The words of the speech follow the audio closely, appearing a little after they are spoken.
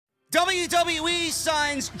WWE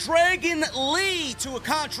signs Dragon Lee to a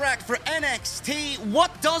contract for NXT.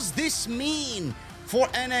 What does this mean for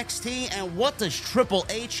NXT, and what does Triple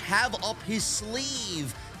H have up his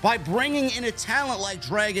sleeve by bringing in a talent like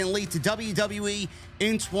Dragon Lee to WWE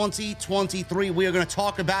in 2023? We are going to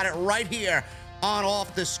talk about it right here on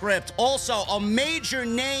Off the Script. Also, a major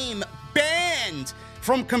name banned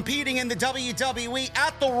from competing in the WWE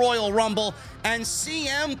at the Royal Rumble, and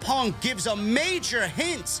CM Punk gives a major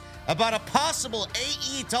hint about a possible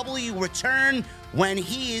AEW return when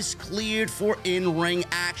he is cleared for in-ring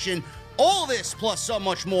action. All this plus so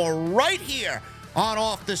much more right here on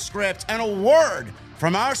Off the Script, and a word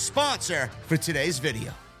from our sponsor for today's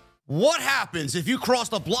video. What happens if you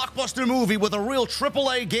crossed a blockbuster movie with a real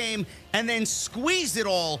AAA game and then squeezed it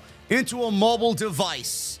all into a mobile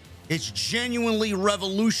device? It's genuinely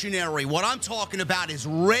revolutionary. What I'm talking about is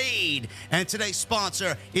Raid, and today's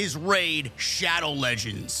sponsor is Raid Shadow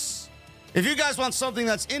Legends. If you guys want something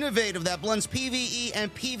that's innovative, that blends PvE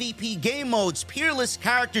and PvP game modes, peerless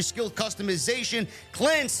character skill customization,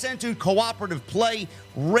 clan-centered cooperative play,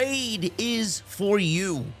 Raid is for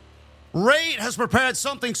you. Raid has prepared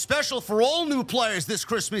something special for all new players this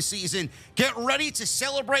Christmas season. Get ready to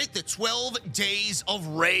celebrate the 12 days of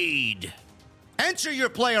Raid. Enter your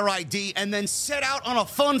player ID and then set out on a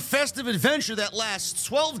fun, festive adventure that lasts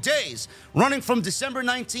 12 days, running from December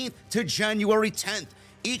 19th to January 10th.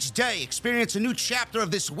 Each day, experience a new chapter of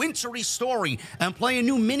this wintry story and play a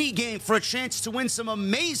new mini-game for a chance to win some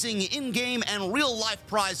amazing in-game and real-life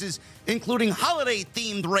prizes, including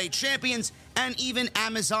holiday-themed Raid champions and even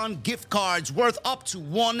Amazon gift cards worth up to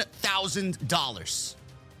 $1,000.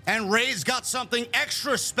 And Raid's got something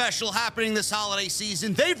extra special happening this holiday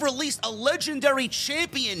season. They've released a legendary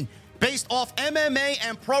champion based off MMA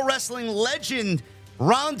and pro wrestling legend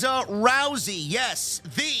Ronda Rousey. Yes,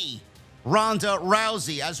 the Ronda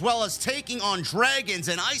Rousey, as well as taking on dragons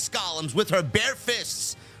and ice golems with her bare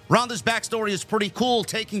fists. Ronda's backstory is pretty cool,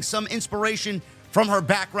 taking some inspiration from her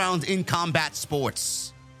background in combat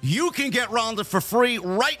sports. You can get Ronda for free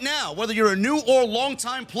right now, whether you're a new or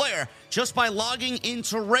longtime player, just by logging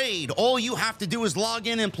into Raid. All you have to do is log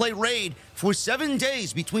in and play Raid for 7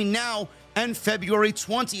 days between now and February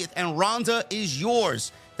 20th, and Ronda is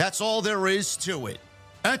yours. That's all there is to it.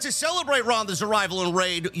 And to celebrate Ronda's arrival in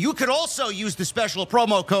Raid, you could also use the special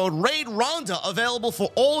promo code RAIDRONDA, available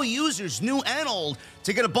for all users, new and old,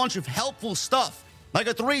 to get a bunch of helpful stuff, like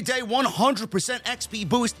a 3-day 100% XP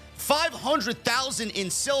boost, 500,000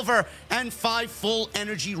 in silver, and 5 full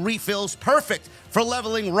energy refills, perfect for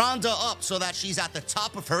leveling Ronda up so that she's at the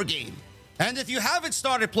top of her game. And if you haven't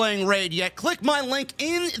started playing Raid yet, click my link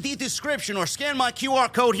in the description or scan my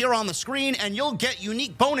QR code here on the screen, and you'll get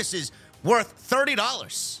unique bonuses worth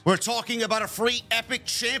 $30. We're talking about a free epic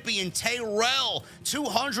champion, Tyrell,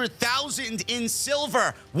 200,000 in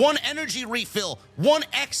silver, 1 energy refill, 1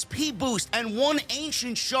 XP boost, and 1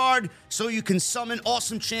 ancient shard, so you can summon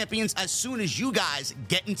awesome champions as soon as you guys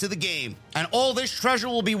get into the game. And all this treasure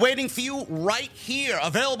will be waiting for you right here,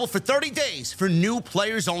 available for 30 days for new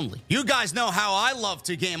players only. You guys know how I love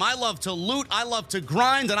to game. I love to loot, I love to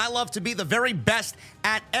grind, and I love to be the very best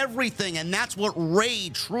at everything, and that's what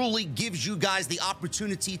Raid truly gives you guys the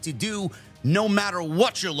opportunity to do, no matter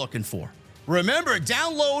what you're looking for. Remember,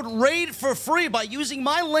 download Raid for free by using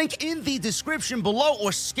my link in the description below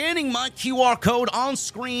or scanning my QR code on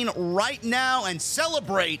screen right now, and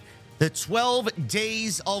celebrate the 12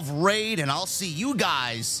 days of Raid, and I'll see you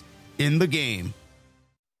guys in the game.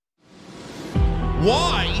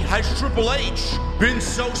 Why has Triple H been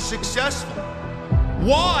so successful?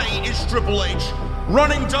 Why is Triple H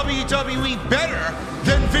running WWE better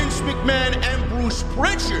than Vince McMahon and Bruce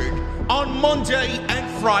Pritchard on Monday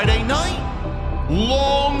and Friday night?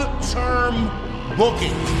 Long-term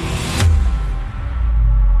booking.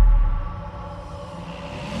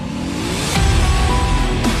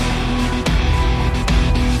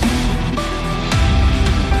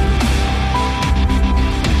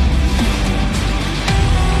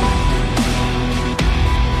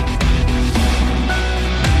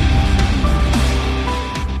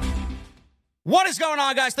 What is going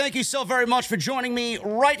on, guys? Thank you so very much for joining me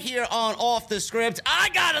right here on Off the Script. I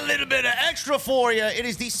got a little bit of extra for you. It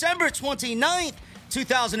is December 29th,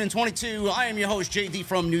 2022. I am your host, JD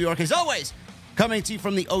from New York, as always, coming to you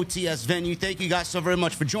from the OTS venue. Thank you guys so very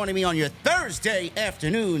much for joining me on your Thursday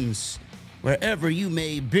afternoons, wherever you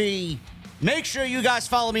may be. Make sure you guys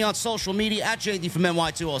follow me on social media at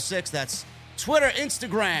JDfromNY206. That's Twitter,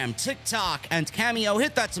 Instagram, TikTok, and Cameo.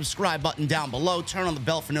 Hit that subscribe button down below. Turn on the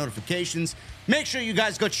bell for notifications. Make sure you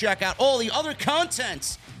guys go check out all the other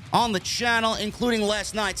content on the channel, including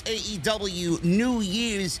last night's AEW New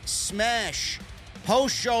Year's Smash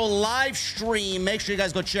post-show live stream. Make sure you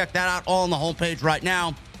guys go check that out all on the homepage right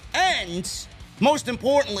now. And most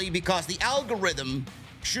importantly, because the algorithm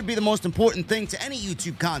should be the most important thing to any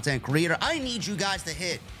YouTube content creator, I need you guys to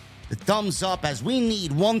hit the thumbs up as we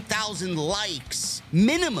need 1,000 likes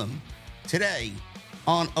minimum today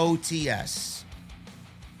on OTS.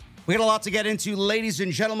 We got a lot to get into, ladies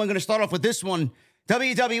and gentlemen. I'm going to start off with this one.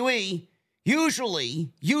 WWE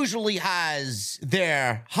usually has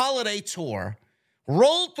their holiday tour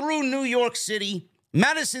roll through New York City.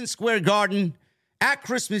 Madison Square Garden at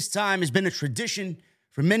Christmas time has been a tradition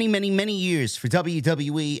for many, many, many years for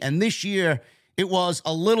WWE. And this year, it was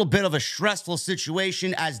a little bit of a stressful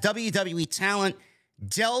situation as WWE talent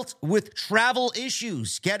dealt with travel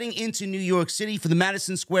issues getting into New York City for the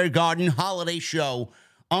Madison Square Garden holiday show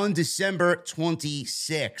on December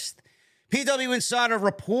 26th. PW Insider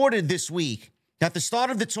reported this week that the start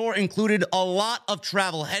of the tour included a lot of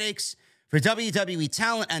travel headaches for WWE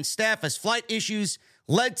talent and staff as flight issues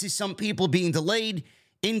led to some people being delayed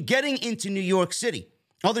in getting into New York City.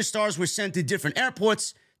 Other stars were sent to different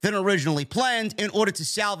airports than originally planned in order to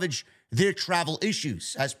salvage their travel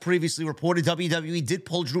issues. As previously reported, WWE did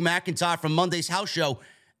pull Drew McIntyre from Monday's house show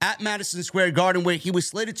at Madison Square Garden, where he was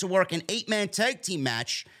slated to work an 8-man tag team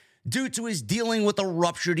match due to his dealing with a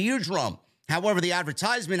ruptured eardrum. However, the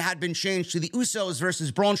advertisement had been changed to the Usos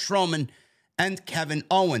versus Braun Strowman and Kevin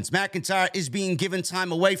Owens. McIntyre is being given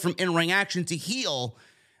time away from in-ring action to heal,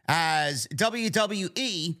 as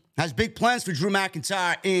WWE has big plans for Drew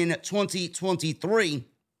McIntyre in 2023.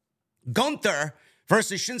 Gunther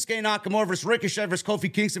versus Shinsuke Nakamura versus Ricochet versus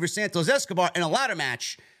Kofi Kingston versus Santos Escobar in a ladder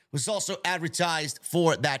match was also advertised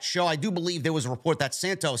for that show. I do believe there was a report that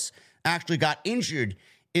Santos actually got injured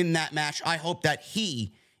in that match. I hope that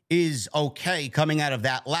he is okay coming out of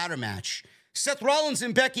that ladder match. Seth Rollins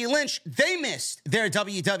and Becky Lynch, they missed their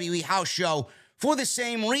WWE house show for the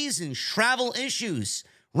same reasons, travel issues.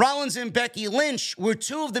 Rollins and Becky Lynch were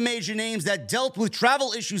two of the major names that dealt with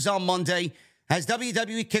travel issues on Monday as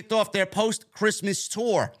WWE kicked off their post-Christmas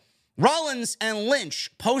tour. Rollins and Lynch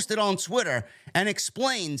posted on Twitter and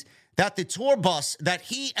explained that the tour bus that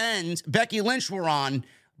he and Becky Lynch were on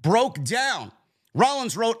broke down.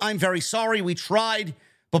 Rollins wrote, "I'm very sorry, we tried,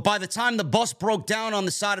 but by the time the bus broke down on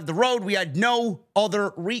the side of the road, we had no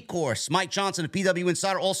other recourse." Mike Johnson of PW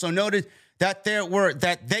Insider also noted that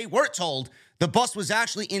they were told the bus was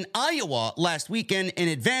actually in Iowa last weekend in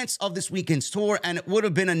advance of this weekend's tour, and it would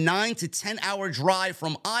have been a 9 to 10 hour drive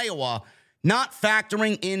from Iowa, not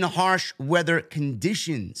factoring in harsh weather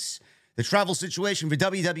conditions. The travel situation for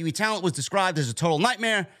WWE talent was described as a total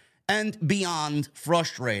nightmare and beyond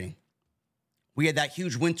frustrating. We had that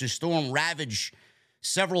huge winter storm ravage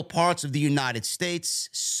several parts of the United States,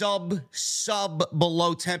 sub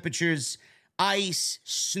below temperatures, ice,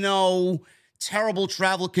 snow, terrible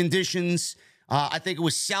travel conditions. I think it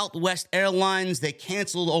was Southwest Airlines. They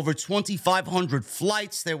canceled over 2,500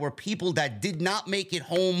 flights. There were people that did not make it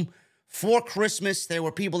home for Christmas. There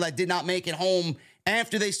were people that did not make it home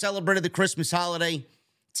after they celebrated the Christmas holiday.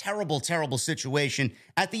 Terrible, terrible situation.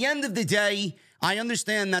 At the end of the day, I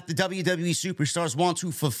understand that the WWE superstars want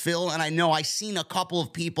to fulfill, and I know I've seen a couple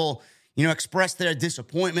of people, express their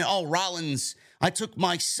disappointment. "Oh, Rollins, I took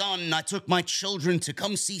my son, I took my children to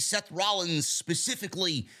come see Seth Rollins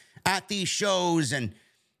specifically at these shows," and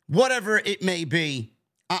whatever it may be.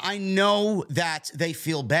 I know that they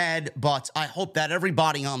feel bad, but I hope that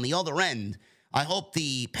everybody on the other end, I hope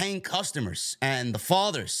the paying customers and the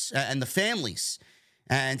fathers and the families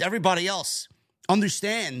and everybody else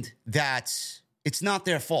understand that it's not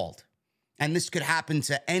their fault. And this could happen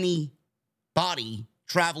to anybody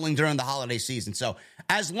traveling during the holiday season. So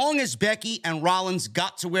as long as Becky and Rollins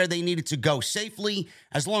got to where they needed to go safely,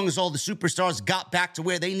 as long as all the superstars got back to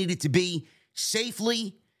where they needed to be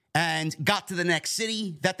safely and got to the next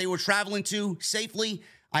city that they were traveling to safely,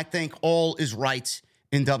 I think all is right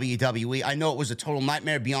in WWE. I know it was a total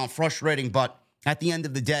nightmare beyond frustrating, but at the end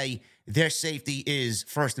of the day, their safety is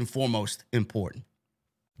first and foremost important.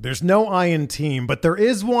 There's no I in team, but there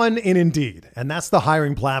is one in Indeed, and that's the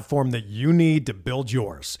hiring platform that you need to build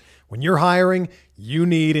yours. When you're hiring, you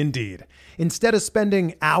need Indeed. Instead of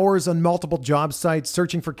spending hours on multiple job sites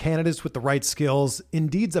searching for candidates with the right skills,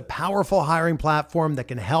 Indeed's a powerful hiring platform that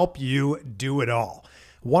can help you do it all.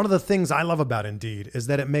 One of the things I love about Indeed is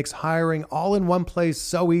that it makes hiring all in one place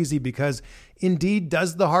so easy because Indeed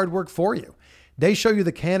does the hard work for you. They show you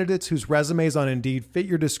the candidates whose resumes on Indeed fit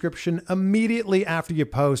your description immediately after you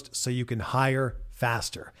post so you can hire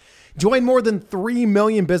faster. Join more than 3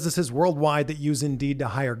 million businesses worldwide that use Indeed to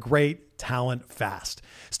hire great talent fast.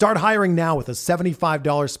 Start hiring now with a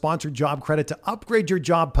 $75 sponsored job credit to upgrade your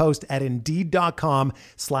job post at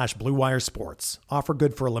Indeed.com/Blue Wire Sports. Offer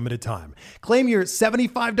good for a limited time. Claim your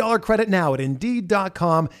 $75 credit now at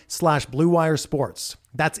Indeed.com/Blue Wire Sports.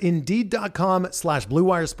 That's Indeed.com/Blue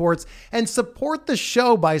Wire Sports, and support the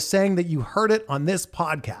show by saying that you heard it on this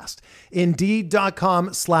podcast.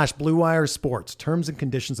 Indeed.com/Blue Wire Sports. Terms and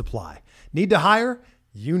conditions apply. Need to hire?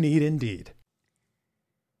 You need Indeed.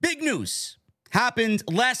 Big news happened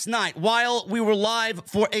last night while we were live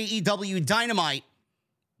for AEW Dynamite.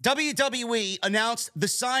 WWE announced the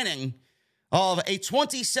signing of a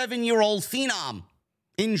 27-year-old phenom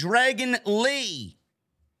in Dragon Lee.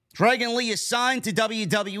 Dragon Lee is signed to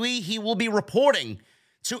WWE. He will be reporting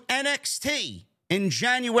to NXT in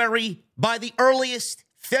January, by the earliest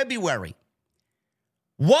February.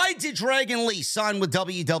 Why did Dragon Lee sign with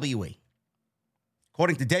WWE?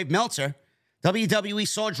 According to Dave Meltzer, WWE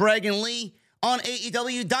saw Dragon Lee on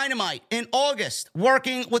AEW Dynamite in August,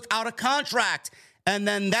 working without a contract. And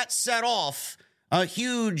then that set off a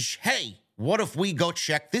huge, hey, what if we go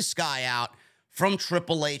check this guy out from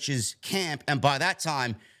Triple H's camp? And by that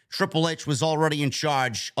time, Triple H was already in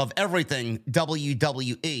charge of everything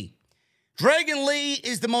WWE. Dragon Lee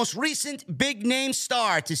is the most recent big-name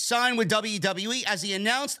star to sign with WWE, as he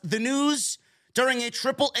announced the news during a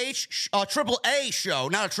Triple A show,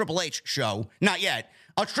 not a Triple H show, not yet,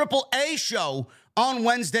 a Triple A show on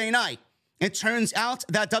Wednesday night. It turns out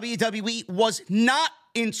that WWE was not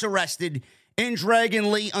interested in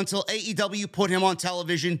Dragon Lee until AEW put him on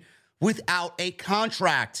television without a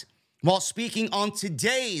contract. While speaking on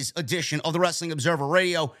today's edition of the Wrestling Observer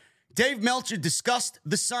Radio, Dave Meltzer discussed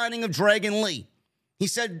the signing of Dragon Lee. He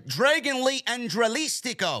said Dragon Lee and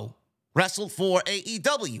Dralistico wrestled for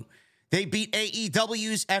AEW. They beat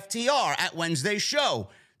AEW's FTR at Wednesday's show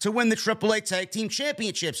to win the AAA Tag Team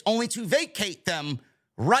Championships, only to vacate them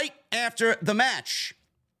right after the match.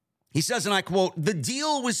 He says, and I quote, "The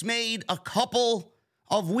deal was made a couple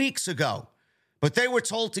of weeks ago, but they were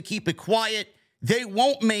told to keep it quiet. They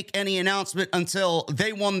won't make any announcement until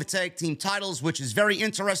they won the tag team titles," which is very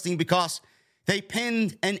interesting because they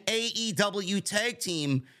pinned an AEW tag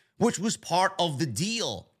team, which was part of the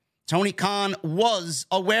deal. Tony Khan was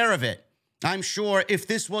aware of it. I'm sure if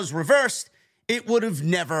this was reversed, it would have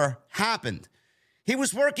never happened. He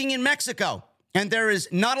was working in Mexico, and there is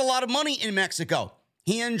not a lot of money in Mexico.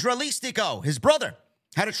 He and Dralistico, his brother,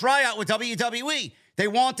 had a tryout with WWE. They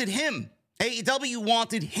wanted him. AEW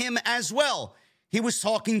wanted him as well. He was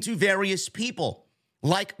talking to various people.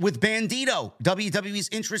 Like with Bandito, WWE's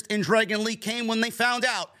interest in Dragon Lee came when they found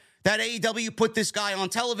out that AEW put this guy on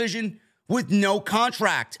television with no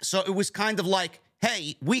contract. So it was kind of like,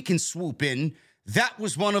 hey, we can swoop in. That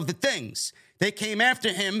was one of the things. They came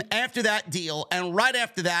after him after that deal, and right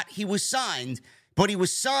after that, he was signed. But he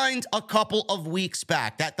was signed a couple of weeks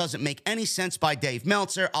back. That doesn't make any sense by Dave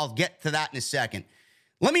Meltzer. I'll get to that in a second.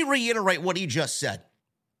 Let me reiterate what he just said.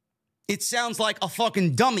 It sounds like a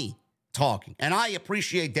fucking dummy talking, and I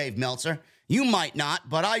appreciate Dave Meltzer. You might not,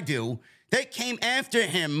 but I do. They came after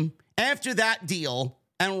him after that deal,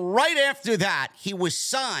 and right after that, he was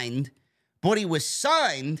signed, but he was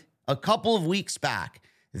signed a couple of weeks back.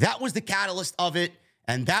 That was the catalyst of it,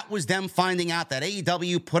 and that was them finding out that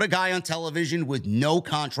AEW put a guy on television with no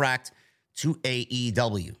contract to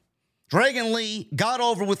AEW. Dragon Lee got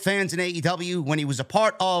over with fans in AEW when he was a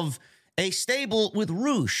part of a stable with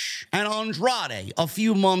Rush and Andrade a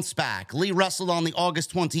few months back. Lee wrestled on the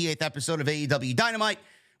August 28th episode of AEW Dynamite,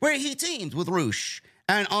 where he teamed with Rush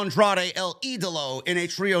and Andrade El Idolo in a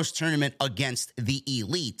trios tournament against the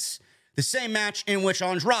Elites. The same match in which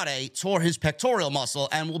Andrade tore his pectoral muscle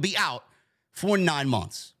and will be out for 9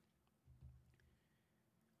 months.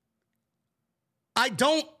 I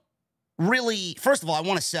don't really, first of all, I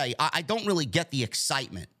want to say, I don't really get the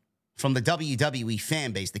excitement from the WWE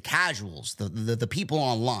fan base, the casuals, the people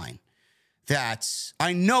online that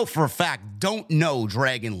I know for a fact don't know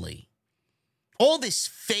Dragon Lee. All this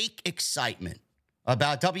fake excitement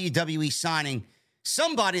about WWE signing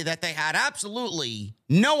somebody that they had absolutely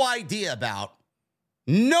no idea about.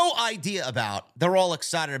 They're all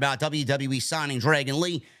excited about WWE signing Dragon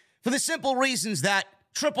Lee for the simple reasons that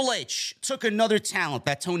Triple H took another talent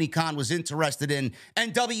that Tony Khan was interested in,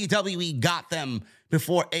 and WWE got them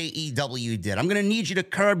before AEW did. I'm going to need you to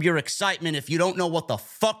curb your excitement if you don't know what the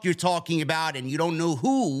fuck you're talking about and you don't know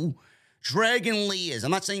who Dragon Lee is.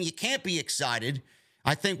 I'm not saying you can't be excited.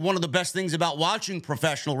 I think one of the best things about watching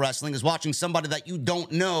professional wrestling is watching somebody that you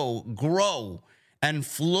don't know grow and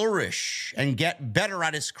flourish and get better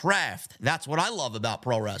at his craft. That's what I love about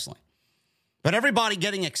pro wrestling. But everybody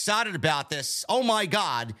getting excited about this, oh my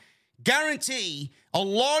God, guarantee a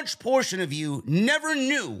large portion of you never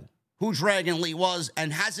knew who Dragon Lee was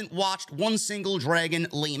and hasn't watched one single Dragon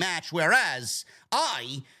Lee match, whereas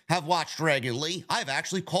I have watched Dragon Lee. I've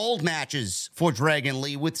actually called matches for Dragon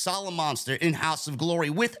Lee with Solid Monster in House of Glory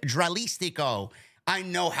with Dralistico. I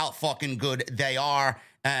know how fucking good they are,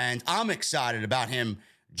 and I'm excited about him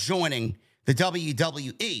joining the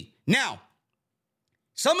WWE. Now,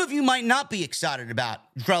 some of you might not be excited about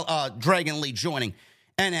Dragon Lee joining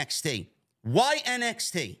NXT. Why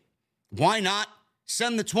NXT? Why not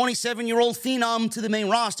send the 27-year-old phenom to the main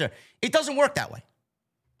roster? It doesn't work that way.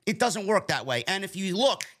 It doesn't work that way. And if you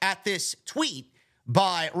look at this tweet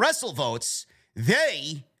by WrestleVotes,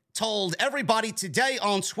 they told everybody today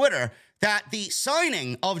on Twitter that the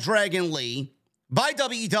signing of Dragon Lee by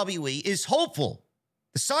WWE is hopeful.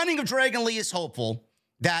 The signing of Dragon Lee is hopeful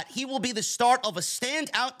that he will be the start of a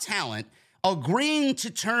standout talent agreeing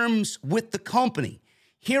to terms with the company.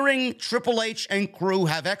 Hearing Triple H and crew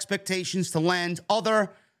have expectations to land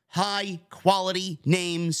other high-quality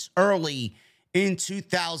names early in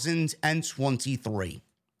 2023.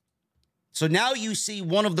 So now you see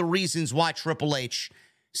one of the reasons why Triple H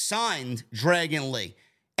signed Dragon Lee.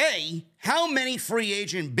 A, how many free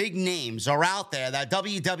agent big names are out there that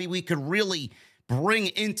WWE could really bring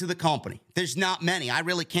into the company? There's not many. I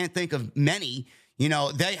really can't think of many. You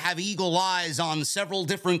know, they have eagle eyes on several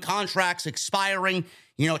different contracts expiring.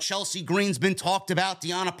 You know, Chelsea Green's been talked about.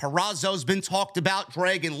 Deonna Purrazzo's been talked about.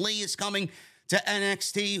 Dragon Lee is coming to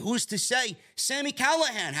NXT. Who's to say Sami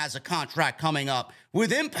Callihan has a contract coming up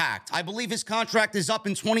with Impact? I believe his contract is up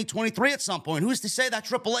in 2023 at some point. Who's to say that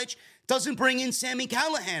Triple H doesn't bring in Sami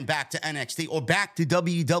Callihan back to NXT or back to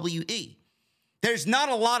WWE? There's not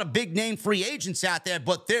a lot of big-name free agents out there,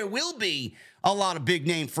 but there will be a lot of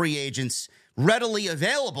big-name free agents readily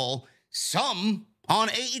available, some on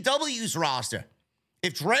AEW's roster.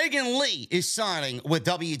 If Dragon Lee is signing with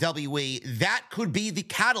WWE, that could be the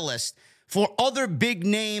catalyst for other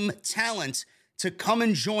big-name talent to come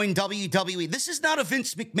and join WWE. This is not a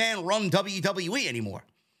Vince McMahon-run WWE anymore.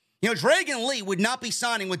 You know, Dragon Lee would not be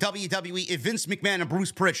signing with WWE if Vince McMahon and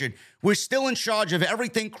Bruce Pritchard were still in charge of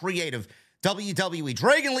everything creative WWE.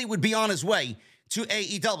 Dragon Lee would be on his way to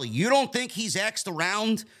AEW. You don't think he's asked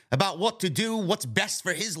around about what to do, what's best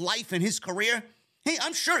for his life and his career? Hey,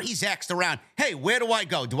 I'm sure he's asked around, hey, where do I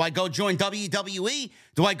go? Do I go join WWE?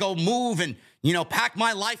 Do I go move and, you know, pack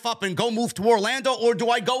my life up and go move to Orlando? Or do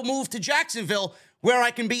I go move to Jacksonville where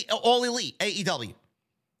I can be all elite, AEW?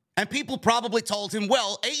 And people probably told him,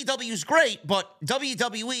 well, AEW is great, but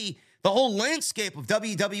WWE, the whole landscape of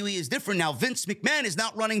WWE is different now. Vince McMahon is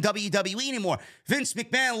not running WWE anymore. Vince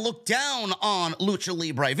McMahon looked down on Lucha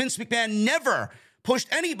Libre. Vince McMahon never pushed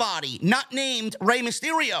anybody not named Rey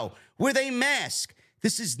Mysterio with a mask.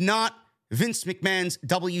 This is not Vince McMahon's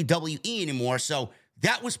WWE anymore. So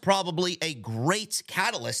that was probably a great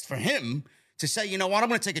catalyst for him to say, you know what, I'm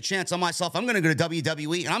going to take a chance on myself. I'm going to go to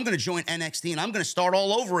WWE, and I'm going to join NXT, and I'm going to start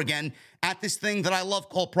all over again at this thing that I love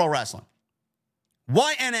called pro wrestling.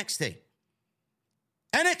 Why NXT?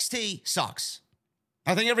 NXT sucks.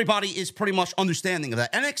 I think everybody is pretty much understanding of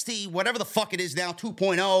that. NXT, whatever the fuck it is now,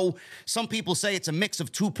 2.0. Some people say it's a mix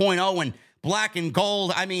of 2.0 and black and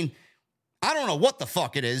gold. I mean, I don't know what the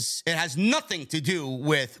fuck it is. It has nothing to do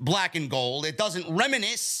with black and gold. It doesn't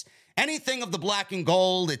reminisce anything of the black and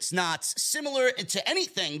gold. It's not similar to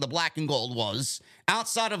anything the black and gold was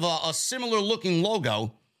outside of a similar looking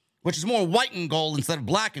logo, which is more white and gold instead of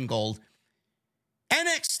black and gold.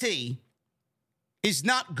 NXT is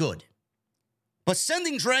not good. But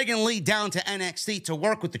sending Dragon Lee down to NXT to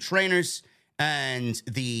work with the trainers and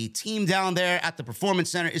the team down there at the Performance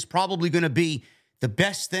Center is probably going to be the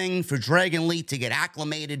best thing for Dragon Lee to get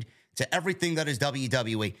acclimated to everything that is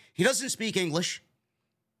WWE. He doesn't speak English,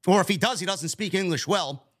 or if he does, he doesn't speak English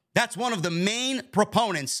well. That's one of the main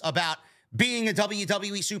proponents about being a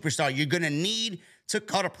WWE superstar. You're going to need to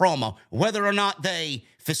cut a promo. Whether or not they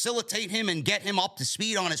facilitate him and get him up to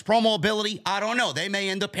speed on his promo ability, I don't know. They may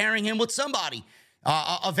end up pairing him with somebody,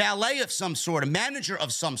 a valet of some sort, a manager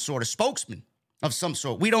of some sort, a spokesman of some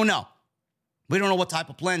sort. We don't know. We don't know what type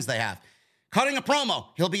of plans they have. Cutting a promo,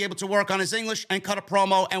 he'll be able to work on his English and cut a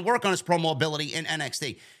promo and work on his promo ability in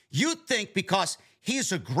NXT. You'd think because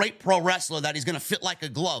he's a great pro wrestler that he's going to fit like a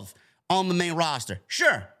glove on the main roster.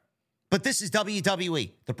 Sure. But this is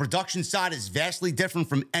WWE. The production side is vastly different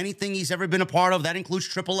from anything he's ever been a part of. That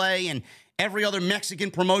includes AAA and every other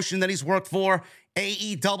Mexican promotion that he's worked for,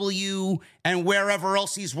 AEW, and wherever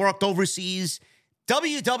else he's worked overseas.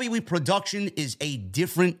 WWE production is a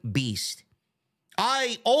different beast.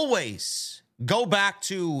 I always go back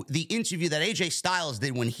to the interview that AJ Styles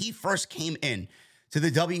did when he first came in to the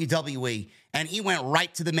WWE and he went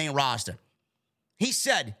right to the main roster. He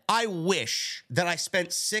said, I wish that I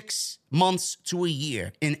spent 6 months to a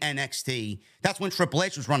year in NXT. That's when Triple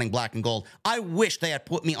H was running Black and Gold. I wish they had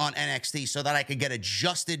put me on NXT so that I could get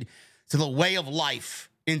adjusted to the way of life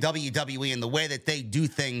in WWE and the way that they do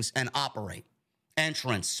things and operate.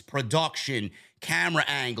 Entrance, production, camera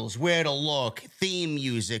angles, where to look, theme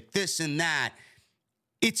music, this and that.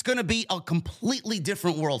 It's going to be a completely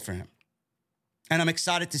different world for him. And I'm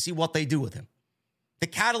excited to see what they do with him. The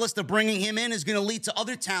catalyst of bringing him in is going to lead to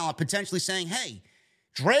other talent potentially saying, hey,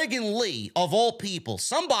 Dragon Lee, of all people,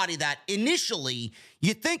 somebody that initially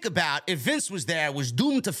you think about if Vince was there, was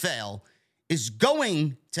doomed to fail, is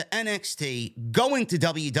going to NXT, going to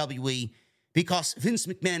WWE because Vince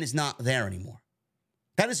McMahon is not there anymore.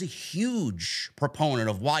 That is a huge proponent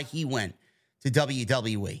of why he went to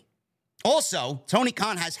WWE. Also, Tony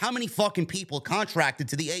Khan has how many fucking people contracted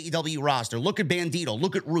to the AEW roster? Look at Bandito.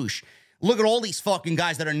 Look at Roosh. Look at all these fucking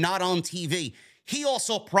guys that are not on TV. He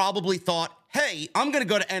also probably thought, hey, I'm going to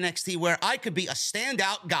go to NXT where I could be a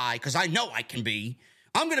standout guy, because I know I can be.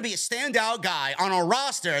 I'm going to be a standout guy on a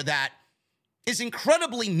roster that is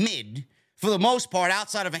incredibly mid for the most part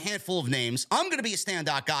outside of a handful of names. I'm going to be a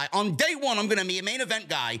standout guy. On day one, I'm going to be a main event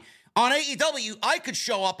guy. On AEW, I could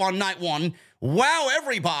show up on night one, wow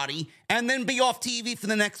everybody, and then be off TV for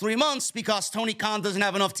the next 3 months because Tony Khan doesn't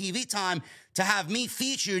have enough TV time to have me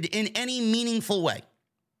featured in any meaningful way.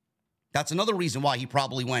 That's another reason why he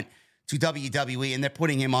probably went to WWE and they're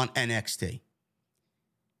putting him on NXT.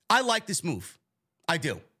 I like this move. I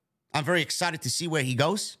do. I'm very excited to see where he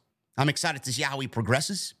goes. I'm excited to see how he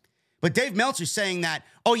progresses. But Dave Meltzer's saying that,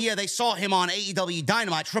 oh yeah, they saw him on AEW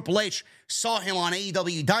Dynamite. Triple H saw him on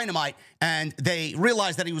AEW Dynamite and they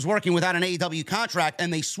realized that he was working without an AEW contract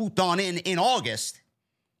and they swooped on in August.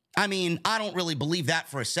 I mean, I don't really believe that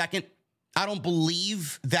for a second. I don't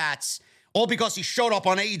believe that all because he showed up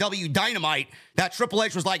on AEW Dynamite that Triple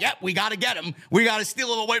H was like, yep, we got to get him. We got to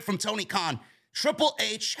steal him away from Tony Khan. Triple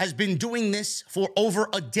H has been doing this for over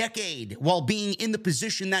a decade while being in the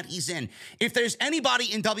position that he's in. If there's anybody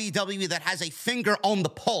in WWE that has a finger on the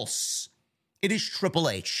pulse, it is Triple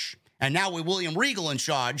H. And now with William Regal in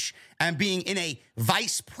charge and being in a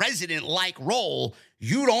vice president-like role,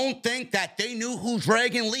 you don't think that they knew who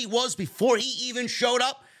Dragon Lee was before he even showed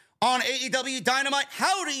up on AEW Dynamite?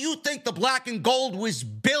 How do you think the Black and Gold was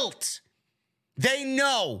built? They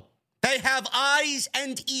know. They have eyes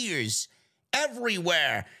and ears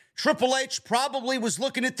everywhere. Triple H probably was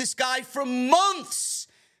looking at this guy for months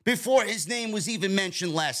before his name was even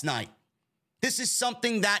mentioned last night. This is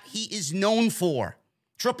something that he is known for.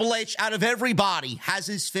 Triple H, out of everybody, has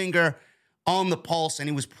his finger on the pulse, and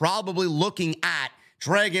he was probably looking at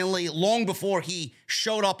Dragon Lee long before he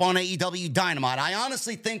showed up on AEW Dynamite. I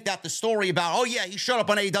honestly think that the story about, oh yeah, he showed up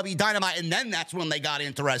on AEW Dynamite and then that's when they got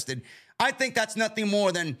interested, I think that's nothing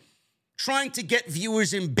more than trying to get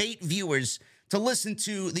viewers and bait viewers to listen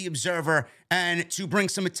to The Observer and to bring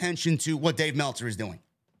some attention to what Dave Meltzer is doing.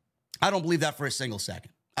 I don't believe that for a single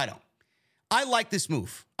second. I don't. I like this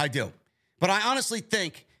move. I do. But I honestly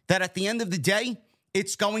think that at the end of the day,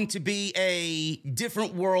 it's going to be a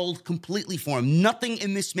different world completely for him. Nothing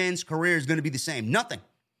in this man's career is going to be the same. Nothing.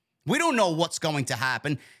 We don't know what's going to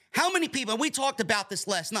happen. How many people, and we talked about this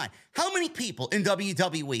last night, how many people in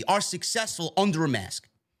WWE are successful under a mask?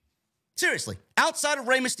 Seriously, outside of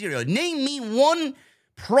Rey Mysterio, name me one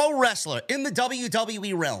pro wrestler in the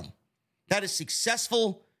WWE realm that is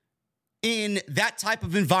successful in that type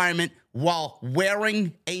of environment while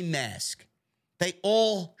wearing a mask. They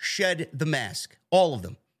all shed the mask. All of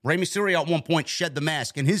them. Rey Mysterio at one point shed the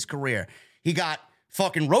mask in his career. He got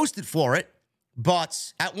fucking roasted for it,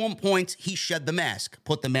 but at one point he shed the mask,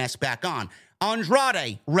 put the mask back on.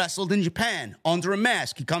 Andrade wrestled in Japan under a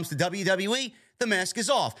mask. He comes to WWE, the mask is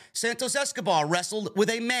off. Santos Escobar wrestled with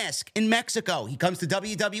a mask in Mexico. He comes to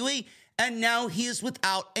WWE, and now he is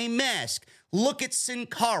without a mask. Look at Sin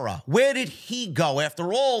Cara. Where did he go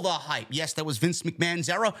after all the hype? Yes, that was Vince McMahon's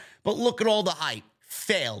era, but look at all the hype.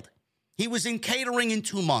 Failed. He was in catering in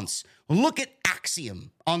 2 months. Look at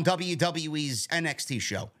Axiom on WWE's NXT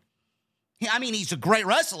show. I mean, he's a great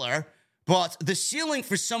wrestler, but the ceiling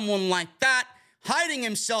for someone like that, hiding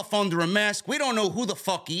himself under a mask, we don't know who the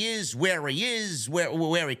fuck he is, where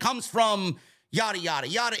he comes from, yada, yada,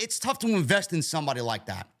 yada. It's tough to invest in somebody like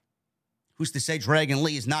that. Who's to say Dragon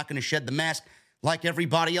Lee is not going to shed the mask like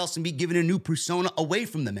everybody else and be given a new persona away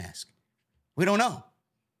from the mask? We don't know.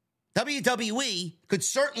 WWE could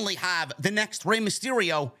certainly have the next Rey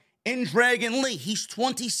Mysterio in Dragon Lee. He's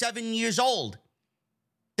 27 years old.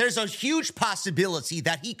 There's a huge possibility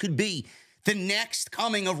that he could be the next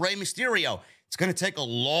coming of Rey Mysterio. It's going to take a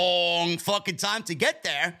long fucking time to get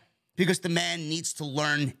there because the man needs to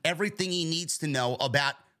learn everything he needs to know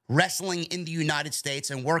about wrestling in the United States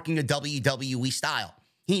and working a WWE style.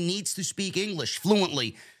 He needs to speak English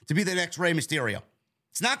fluently to be the next Rey Mysterio.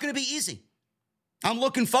 It's not going to be easy. I'm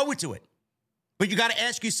looking forward to it. But you got to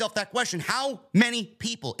ask yourself that question. How many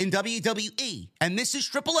people in WWE, and this is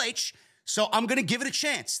Triple H, so I'm going to give it a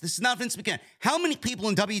chance. This is not Vince McMahon. How many people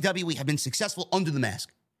in WWE have been successful under the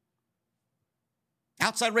mask?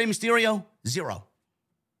 Outside Rey Mysterio, zero.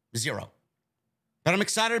 But I'm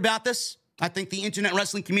excited about this. I think the internet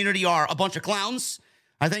wrestling community are a bunch of clowns.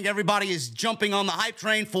 I think everybody is jumping on the hype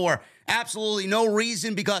train for absolutely no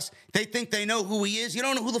reason because they think they know who he is. You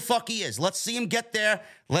don't know who the fuck he is. Let's see him get there.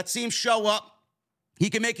 Let's see him show up. He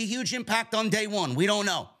can make a huge impact on day one. We don't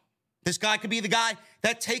know. This guy could be the guy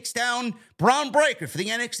that takes down Braun Breaker for the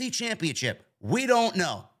NXT championship. We don't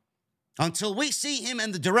know. Until we see him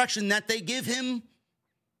and the direction that they give him,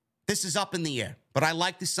 this is up in the air. But I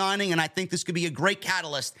like the signing, and I think this could be a great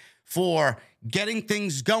catalyst for getting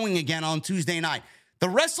things going again on Tuesday night. The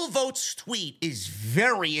WrestleVotes tweet is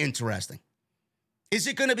very interesting. Is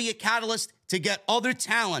it going to be a catalyst to get other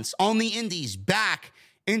talents on the indies back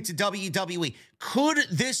into WWE? Could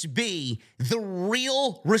this be the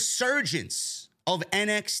real resurgence of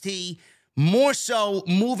NXT, more so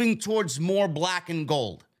moving towards more black and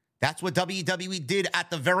gold? That's what WWE did at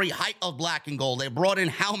the very height of black and gold. They brought in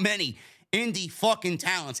how many indie fucking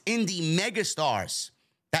talents, indie megastars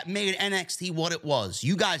that made NXT what it was.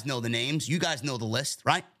 You guys know the names. You guys know the list,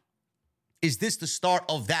 right? Is this the start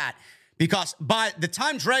of that? Because by the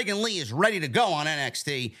time Dragon Lee is ready to go on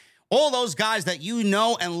NXT, all those guys that you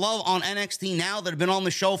know and love on NXT now that have been on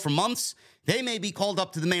the show for months, they may be called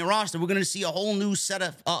up to the main roster. We're going to see a whole new set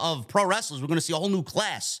of pro wrestlers. We're going to see a whole new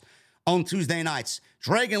class on Tuesday nights.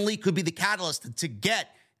 Dragon Lee could be the catalyst to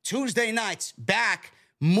get Tuesday nights back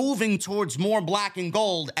moving towards more black and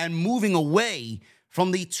gold and moving away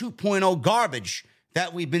from the 2.0 garbage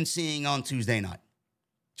that we've been seeing on Tuesday night.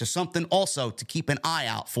 Just something also to keep an eye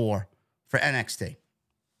out for NXT.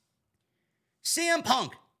 CM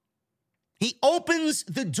Punk, he opens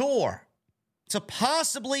the door to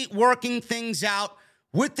possibly working things out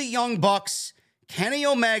with the Young Bucks, Kenny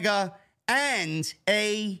Omega, and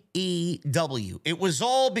AEW. It was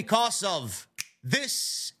all because of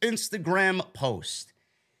this Instagram post.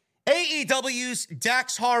 AEW's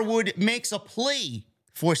Dax Harwood makes a plea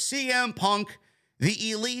for CM Punk,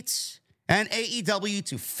 the Elite, and AEW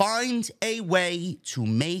to find a way to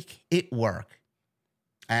make it work.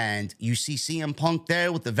 And you see CM Punk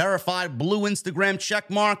there with the verified blue Instagram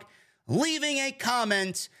check mark, leaving a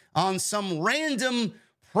comment on some random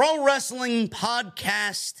pro wrestling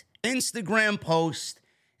podcast Instagram post.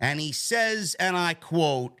 And he says, and I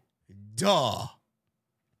quote, "Duh."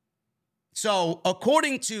 So,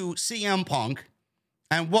 according to CM Punk,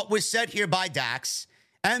 and what was said here by Dax,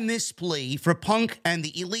 and this plea for Punk and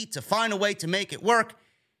the Elite to find a way to make it work,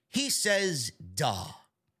 he says, duh.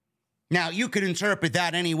 Now, you could interpret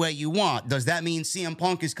that any way you want. Does that mean CM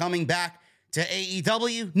Punk is coming back to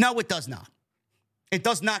AEW? No, it does not. It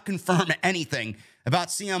does not confirm anything about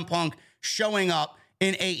CM Punk showing up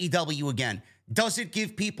in AEW again. Does it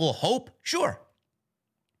give people hope? Sure.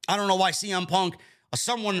 I don't know why CM Punk,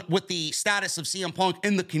 someone with the status of CM Punk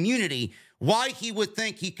in the community, why he would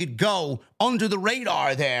think he could go under the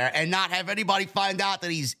radar there and not have anybody find out that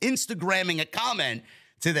he's Instagramming a comment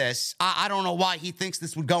to this. I don't know why he thinks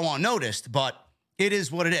this would go unnoticed, but it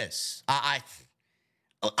is what it is.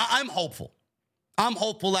 I'm hopeful. I'm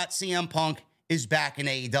hopeful that CM Punk is back in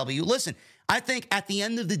AEW. Listen, I think at the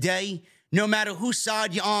end of the day, no matter whose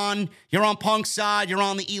side you're on Punk's side, you're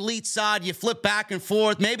on the Elite side, you flip back and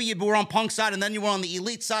forth. Maybe you were on Punk's side and then you were on the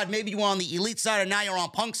Elite side. Maybe you were on the Elite side and now you're on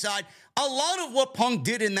Punk's side. A lot of what Punk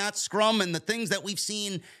did in that scrum and the things that we've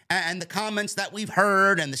seen and the comments that we've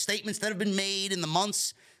heard and the statements that have been made in the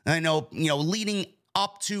months, leading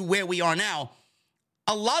up to where we are now,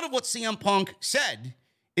 a lot of what CM Punk said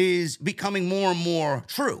is becoming more and more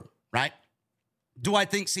true, right? Do I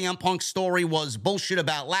think CM Punk's story was bullshit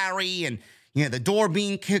about Larry and, the door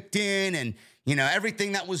being kicked in and,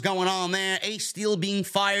 everything that was going on there, Ace Steel being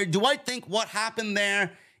fired? Do I think what happened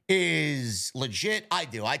there is legit? I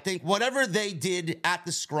do. I think whatever they did at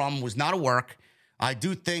the scrum was not a work. I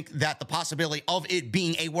do think that the possibility of it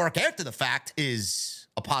being a work after the fact is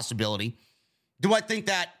a possibility. Do I think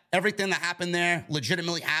that everything that happened there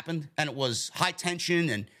legitimately happened and it was high tension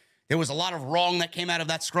and there was a lot of wrong that came out of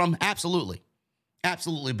that scrum? Absolutely.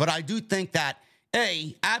 Absolutely. But I do think that,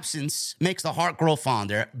 A, absence makes the heart grow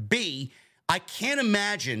fonder. B, I can't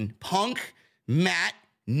imagine Punk, Matt,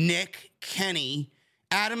 Nick, Kenny,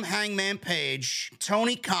 Adam Hangman Page,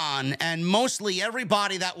 Tony Khan, and mostly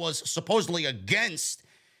everybody that was supposedly against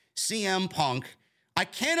CM Punk. I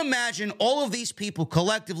can't imagine all of these people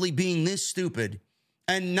collectively being this stupid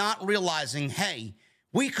and not realizing, hey,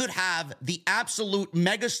 we could have the absolute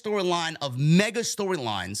mega storyline of mega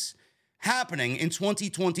storylines happening in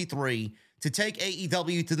 2023 to take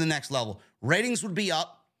AEW to the next level. Ratings would be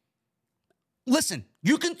up. Listen,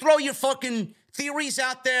 you can throw your fucking theories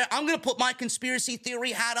out there. I'm going to put my conspiracy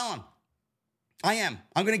theory hat on. I am.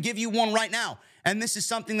 I'm going to give you one right now. And this is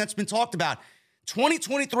something that's been talked about.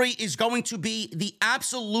 2023 is going to be the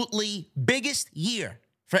absolutely biggest year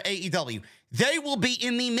for AEW. They will be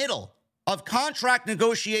in the middle of contract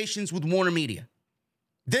negotiations with Warner Media.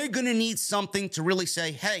 They're going to need something to really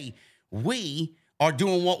say, hey, we are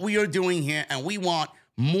doing what we are doing here, and we want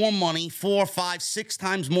more money, 4, 5, 6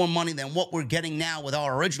 times more money than what we're getting now with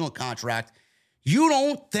our original contract. You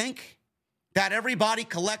don't think that everybody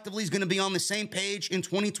collectively is going to be on the same page in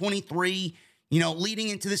 2023, leading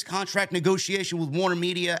into this contract negotiation with Warner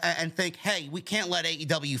Media and think, hey, we can't let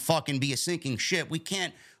AEW fucking be a sinking ship. We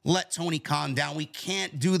can't let Tony Khan down. We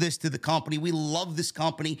can't do this to the company. We love this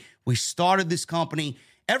company. We started this company.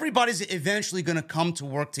 Everybody's eventually going to come to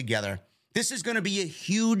work together. This is going to be a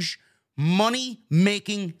huge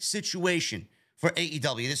money-making situation for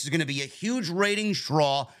AEW. This is going to be a huge ratings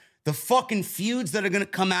draw. The fucking feuds that are going to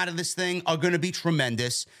come out of this thing are going to be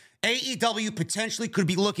tremendous. AEW potentially could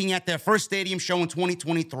be looking at their first stadium show in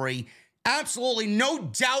 2023. Absolutely no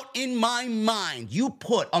doubt in my mind. You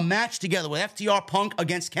put a match together with FTR Punk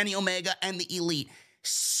against Kenny Omega and the Elite.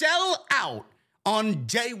 Sell out on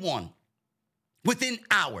day one. Within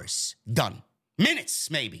hours. Done.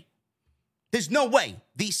 Minutes, maybe. There's no way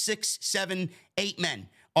these 6, 7, 8 men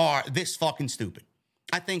are this fucking stupid.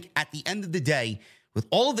 I think at the end of the day, with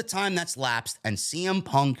all of the time that's lapsed and CM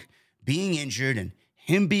Punk being injured and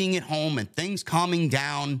him being at home and things calming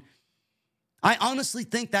down, I honestly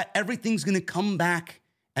think that everything's going to come back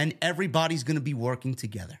and everybody's going to be working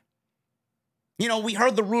together. We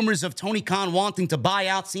heard the rumors of Tony Khan wanting to buy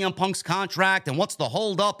out CM Punk's contract and what's the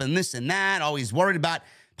holdup and this and that. Oh, he's worried about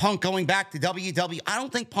Punk going back to WWE. I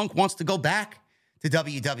don't think Punk wants to go back to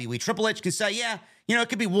WWE. Triple H can say, yeah, it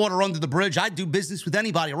could be water under the bridge. I'd do business with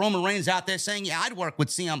anybody. Roman Reigns out there saying, yeah, I'd work with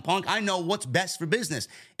CM Punk. I know what's best for business.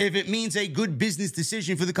 If it means a good business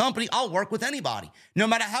decision for the company, I'll work with anybody, no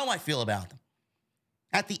matter how I feel about them.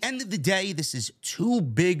 At the end of the day, this is too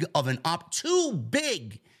big of an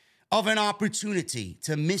opportunity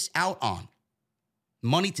to miss out on.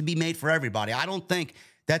 Money to be made for everybody. I don't think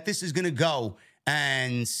that this is going to go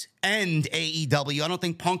and end AEW. I don't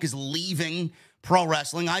think Punk is leaving pro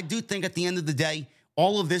wrestling. I do think at the end of the day,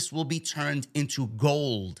 all of this will be turned into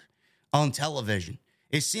gold on television.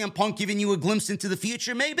 Is CM Punk giving you a glimpse into the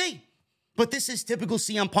future? Maybe. But this is typical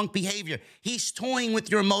CM Punk behavior. He's toying with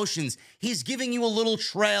your emotions. He's giving you a little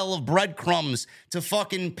trail of breadcrumbs to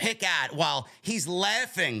fucking pick at while he's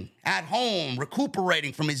laughing at home,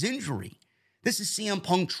 recuperating from his injury. This is CM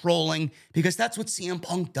Punk trolling because that's what CM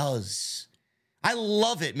Punk does. I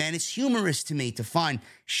love it, man. It's humorous to me to find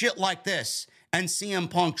shit like this and CM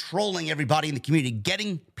Punk trolling everybody in the community,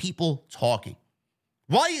 getting people talking.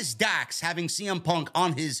 Why is Dax having CM Punk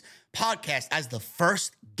on his podcast as the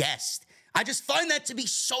first guest? I just find that to be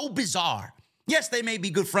so bizarre. Yes, they may be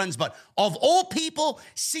good friends, but of all people,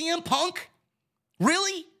 CM Punk?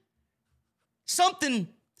 Really? Something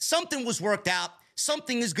was worked out.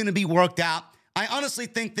 Something is going to be worked out. I honestly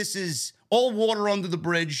think this is all water under the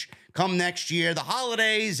bridge come next year. The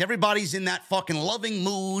holidays, everybody's in that fucking loving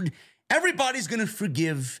mood. Everybody's going to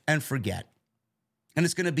forgive and forget. And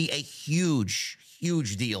it's going to be a huge,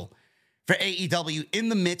 huge deal for AEW in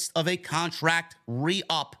the midst of a contract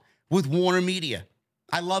re-up with Warner Media.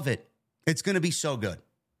 I love it. It's going to be so good.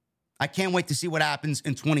 I can't wait to see what happens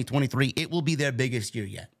in 2023. It will be their biggest year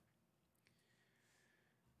yet.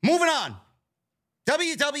 Moving on.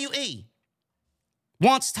 WWE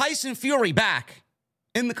wants Tyson Fury back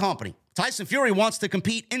in the company. Tyson Fury wants to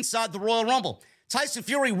compete inside the Royal Rumble. Tyson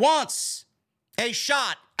Fury wants a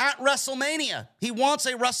shot at WrestleMania. He wants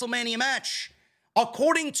a WrestleMania match.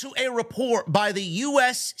 According to a report by the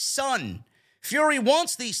U.S. Sun, Fury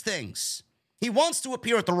wants these things. He wants to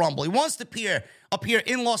appear at the Rumble. He wants to appear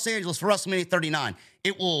in Los Angeles for WrestleMania 39.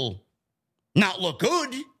 It will not look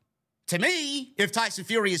good to me if Tyson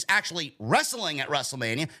Fury is actually wrestling at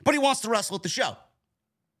WrestleMania, but he wants to wrestle at the show.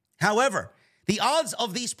 However, the odds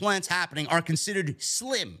of these plans happening are considered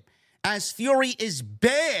slim as Fury is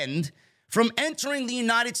banned from entering the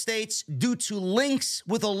United States due to links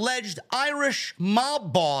with alleged Irish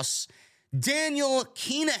mob boss Daniel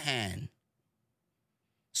Kinahan.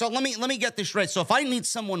 So let me get this straight. So if I need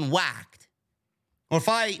someone whacked, or if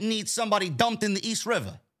I need somebody dumped in the East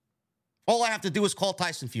River, all I have to do is call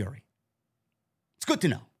Tyson Fury. It's good to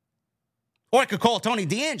know. Or I could call Tony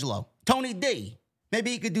D'Angelo, Tony D.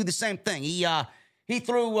 Maybe he could do the same thing. He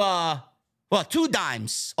threw 2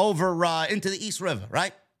 dimes over into the East River,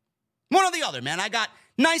 right? One or the other, man. I got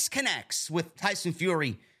nice connects with Tyson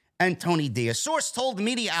Fury and Tony D. A source told the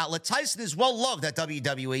media outlet Tyson is well loved at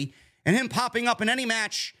WWE, and him popping up in any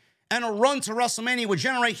match and a run to WrestleMania would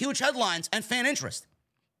generate huge headlines and fan interest.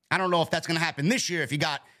 I don't know if that's going to happen this year if you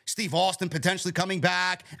got Steve Austin potentially coming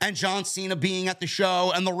back and John Cena being at the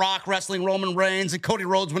show and The Rock wrestling Roman Reigns and Cody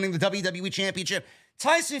Rhodes winning the WWE Championship.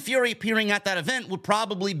 Tyson Fury appearing at that event would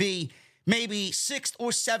probably be maybe 6th or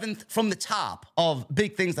 7th from the top of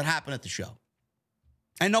big things that happen at the show.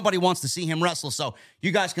 And nobody wants to see him wrestle, so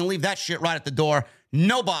you guys can leave that shit right at the door.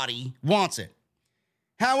 Nobody wants it.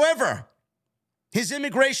 However, his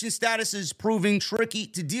immigration status is proving tricky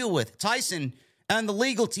to deal with. Tyson and the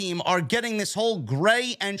legal team are getting this whole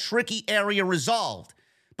gray and tricky area resolved.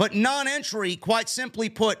 But non-entry, quite simply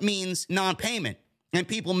put, means non-payment. And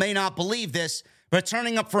people may not believe this, but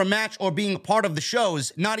turning up for a match or being a part of the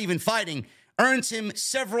shows, not even fighting, earns him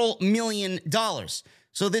several $1 million.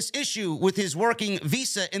 So this issue with his working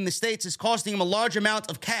visa in the States is costing him a large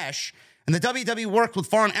amount of cash. And the WWE works with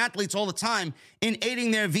foreign athletes all the time in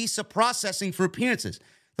aiding their visa processing for appearances.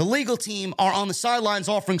 The legal team are on the sidelines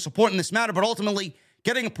offering support in this matter, but ultimately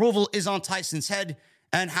getting approval is on Tyson's head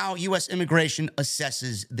and how U.S. immigration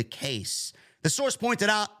assesses the case. The source pointed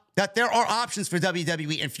out that there are options for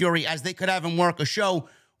WWE and Fury as they could have him work a show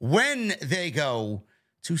when they go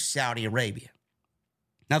to Saudi Arabia.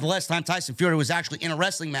 Now, the last time Tyson Fury was actually in a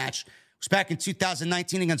wrestling match was back in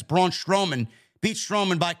 2019 against Braun Strowman. Beat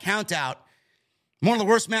Strowman by countout. One of the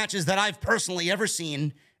worst matches that I've personally ever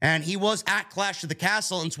seen. And he was at Clash of the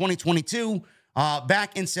Castle in 2022.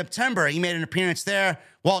 Back in September, he made an appearance there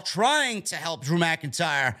while trying to help Drew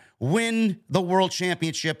McIntyre win the World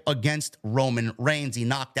Championship against Roman Reigns. He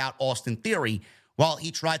knocked out Austin Theory while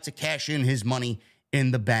he tried to cash in his Money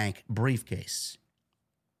in the Bank briefcase.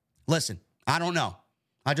 Listen, I don't know.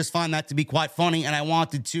 I just find that to be quite funny, and I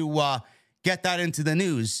wanted to get that into the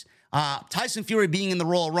news. Tyson Fury being in the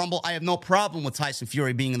Royal Rumble, I have no problem with Tyson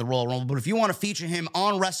Fury being in the Royal Rumble, but if you want to feature him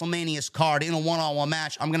on WrestleMania's card in a one-on-one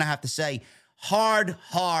match, I'm going to have to say hard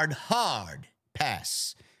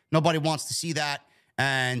pass. Nobody wants to see that,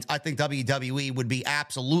 and I think WWE would be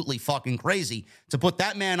absolutely fucking crazy to put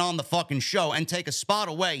that man on the fucking show and take a spot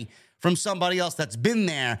away from somebody else that's been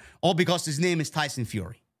there, all because his name is Tyson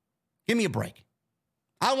Fury. Give me a break.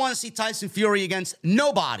 I want to see Tyson Fury against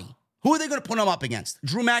nobody. Who are they going to put him up against?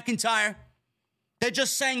 Drew McIntyre? They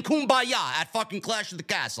just sang Kumbaya at fucking Clash of the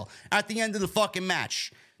Castle at the end of the fucking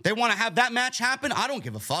match. They want to have that match happen? I don't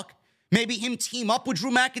give a fuck. Maybe him team up with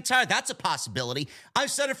Drew McIntyre? That's a possibility.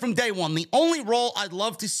 I've said it from day one. The only role I'd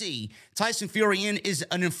love to see Tyson Fury in is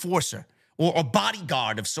an enforcer or a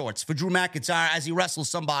bodyguard of sorts for Drew McIntyre as he wrestles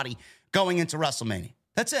somebody going into WrestleMania.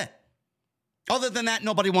 That's it. Other than that,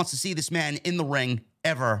 nobody wants to see this man in the ring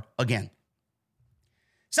ever again.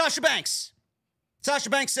 Sasha Banks. Sasha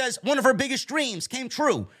Banks says one of her biggest dreams came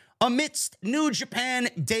true amidst New Japan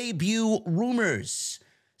debut rumors.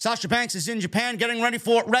 Sasha Banks is in Japan getting ready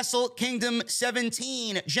for Wrestle Kingdom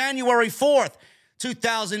 17, January 4th,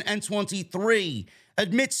 2023.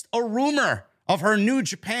 Amidst a rumor of her New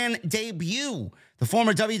Japan debut, the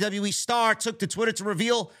former WWE star took to Twitter to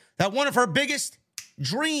reveal that one of her biggest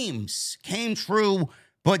dreams came true,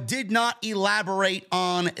 but did not elaborate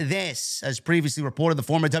on this. As previously reported, the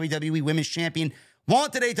former WWE Women's Champion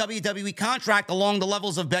wanted a WWE contract along the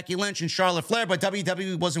levels of Becky Lynch and Charlotte Flair, but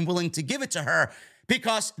WWE wasn't willing to give it to her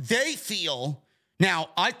because they feel, now,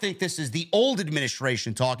 I think this is the old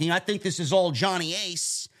administration talking. I think this is all Johnny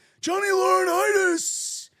Ace, Johnny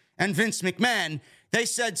Laurinaitis, and Vince McMahon. They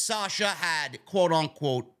said Sasha had,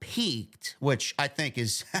 quote-unquote, peaked, which I think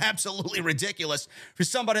is absolutely ridiculous for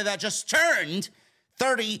somebody that just turned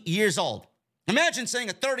 30 years old. Imagine saying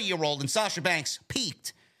a 30-year-old and Sasha Banks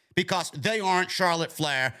peaked because they aren't Charlotte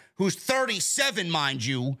Flair, who's 37, mind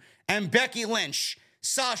you, and Becky Lynch.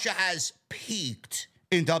 Sasha has peaked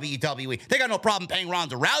in WWE. They got no problem paying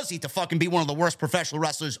Ronda Rousey to fucking be one of the worst professional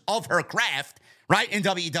wrestlers of her craft, right, in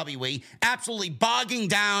WWE, absolutely bogging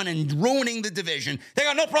down and ruining the division. They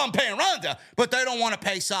got no problem paying Ronda, but they don't want to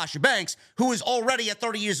pay Sasha Banks, who is already at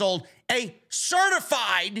 30 years old, a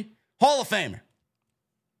certified Hall of Famer.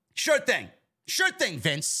 Sure thing,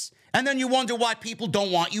 Vince. And then you wonder why people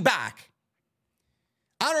don't want you back.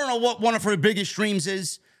 I don't know what one of her biggest dreams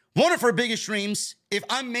is. One of her biggest dreams, if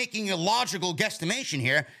I'm making a logical guesstimation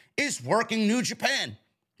here, is working New Japan.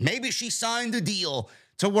 Maybe she signed a deal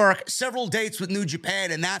to work several dates with New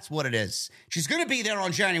Japan, and that's what it is. She's going to be there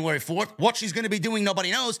on January 4th. What she's going to be doing,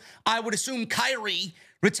 nobody knows. I would assume Kyrie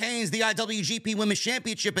retains the IWGP Women's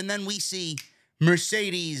Championship, and then we see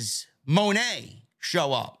Mercedes Moné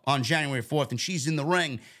show up on January 4th, and she's in the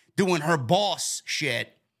ring doing her boss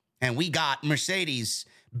shit, and we got Mercedes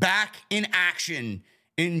back in action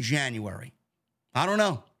in January. I don't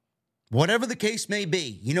know. Whatever the case may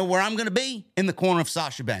be, you know where I'm going to be? In the corner of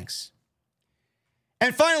Sasha Banks.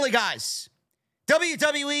 And finally, guys,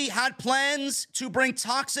 WWE had plans to bring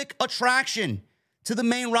Toxic Attraction to the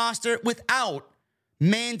main roster without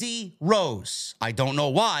Mandy Rose. I don't know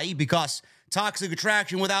why, because Toxic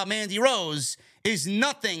Attraction without Mandy Rose is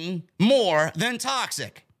nothing more than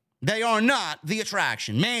toxic. They are not the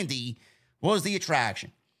attraction. Mandy was the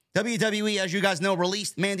attraction. WWE, as you guys know,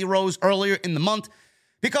 released Mandy Rose earlier in the month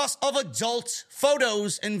because of adult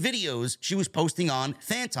photos and videos she was posting on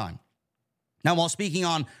Fantime. Now, while speaking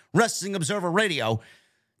on Wrestling Observer Radio,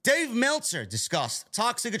 Dave Meltzer discussed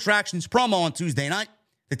Toxic Attraction's promo on Tuesday night.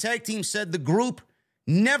 The tag team said the group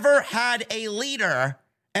never had a leader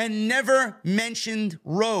and never mentioned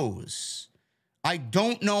Rose. I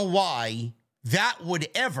don't know why that would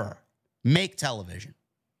ever make television.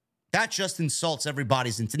 That just insults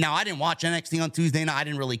everybody's intent. Now, I didn't watch NXT on Tuesday night. I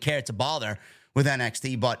didn't really care to bother with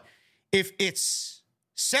NXT, but if it's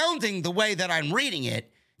sounding the way that I'm reading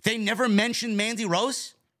it, they never mentioned Mandy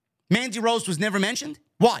Rose? Mandy Rose was never mentioned?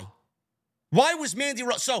 Why? Why was Mandy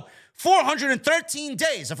Rose? So 413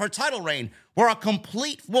 days of her title reign were a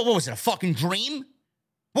complete, what was it, a fucking dream?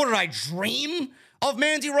 What, did I dream of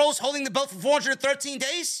Mandy Rose holding the belt for 413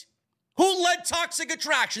 days? Who led Toxic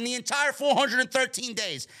Attraction the entire 413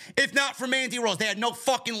 days? If not for Mandy Rose, they had no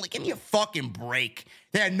fucking, give me a fucking break.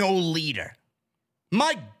 They had no leader.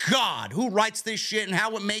 My God, who writes this shit and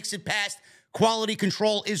how it makes it past quality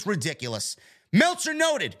control is ridiculous. Meltzer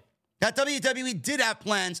noted that WWE did have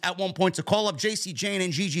plans at one point to call up JC Jane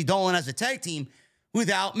and Gigi Dolan as a tag team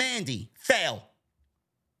without Mandy. Fail.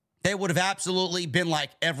 They would have absolutely been like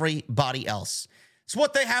everybody else. It's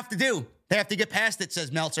what they have to do. They have to get past it,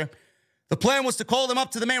 says Meltzer. The plan was to call them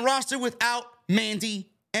up to the main roster without Mandy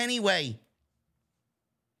anyway.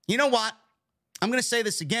 You know what? I'm going to say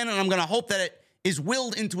this again, and I'm going to hope that it is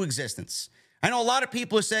willed into existence. I know a lot of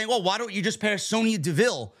people are saying, well, why don't you just pair Sonya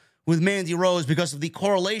Deville with Mandy Rose because of the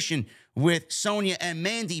correlation with Sonya and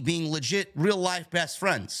Mandy being legit real-life best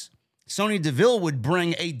friends. Sonya Deville would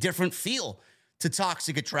bring a different feel to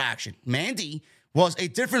Toxic Attraction. Mandy was a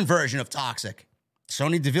different version of Toxic.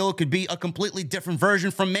 Sonya Deville could be a completely different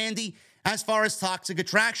version from Mandy as far as Toxic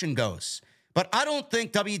Attraction goes. But I don't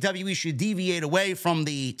think WWE should deviate away from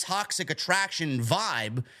the Toxic Attraction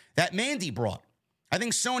vibe that Mandy brought. I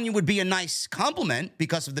think Sonya would be a nice compliment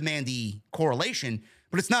because of the Mandy correlation,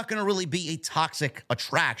 but it's not going to really be a Toxic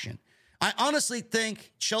Attraction. I honestly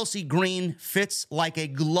think Chelsea Green fits like a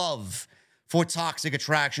glove for Toxic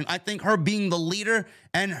Attraction. I think her being the leader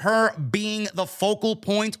and her being the focal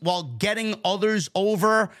point while getting others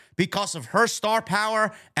over because of her star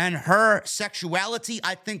power and her sexuality,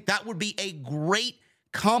 I think that would be a great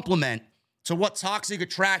compliment to what Toxic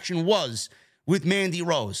Attraction was with Mandy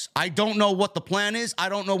Rose. I don't know what the plan is. I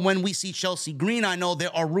don't know when we see Chelsea Green. I know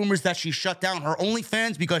there are rumors that she shut down her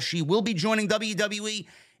OnlyFans because she will be joining WWE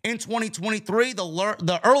in 2023.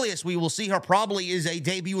 The earliest we will see her probably is a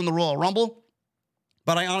debut in the Royal Rumble.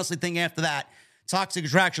 But I honestly think after that, Toxic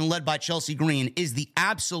Attraction led by Chelsea Green is the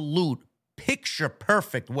absolute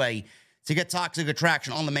picture-perfect way to get Toxic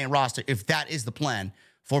Attraction on the main roster if that is the plan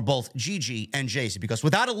for both Gigi and JC. Because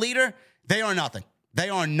without a leader, they are nothing. They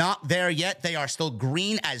are not there yet. They are still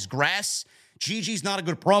green as grass. Gigi's not a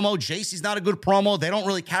good promo. JC's not a good promo. They don't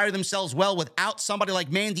really carry themselves well without somebody like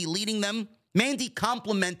Mandy leading them. Mandy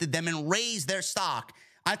complimented them and raised their stock.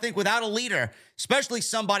 I think without a leader, especially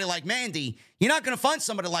somebody like Mandy, you're not going to find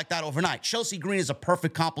somebody like that overnight. Chelsea Green is a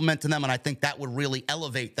perfect compliment to them, and I think that would really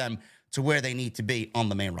elevate them to where they need to be on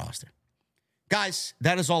the main roster. Guys,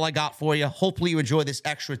 that is all I got for you. Hopefully you enjoy this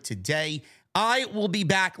extra today. I will be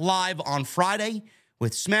back live on Friday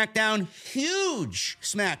with SmackDown. Huge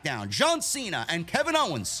SmackDown. John Cena and Kevin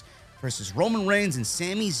Owens versus Roman Reigns and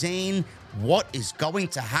Sami Zayn. What is going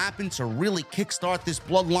to happen to really kickstart this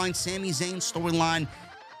Bloodline Sami Zayn storyline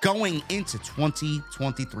going into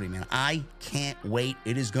 2023, man? I can't wait.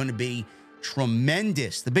 It is going to be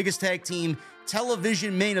tremendous. The biggest tag team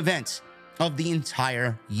television main event of the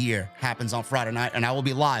entire year happens on Friday night, and I will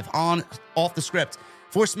be live on Off the Script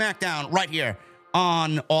for SmackDown right here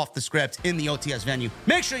on Off the Script in the OTS venue.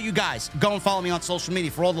 Make sure you guys go and follow me on social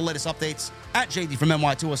media for all the latest updates at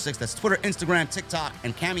JDfromNY206. That's Twitter, Instagram, TikTok,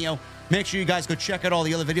 and Cameo. Make sure you guys go check out all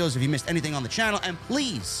the other videos if you missed anything on the channel. And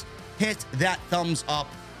please hit that thumbs up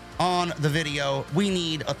on the video. We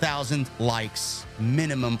need 1,000 likes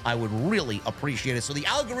minimum. I would really appreciate it. So the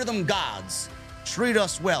algorithm gods treat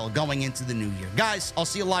us well going into the new year. Guys, I'll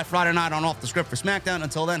see you live Friday night on Off the Script for SmackDown.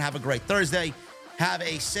 Until then, have a great Thursday. Have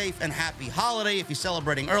a safe and happy holiday if you're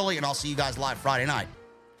celebrating early, and I'll see you guys live Friday night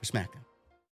for SmackDown.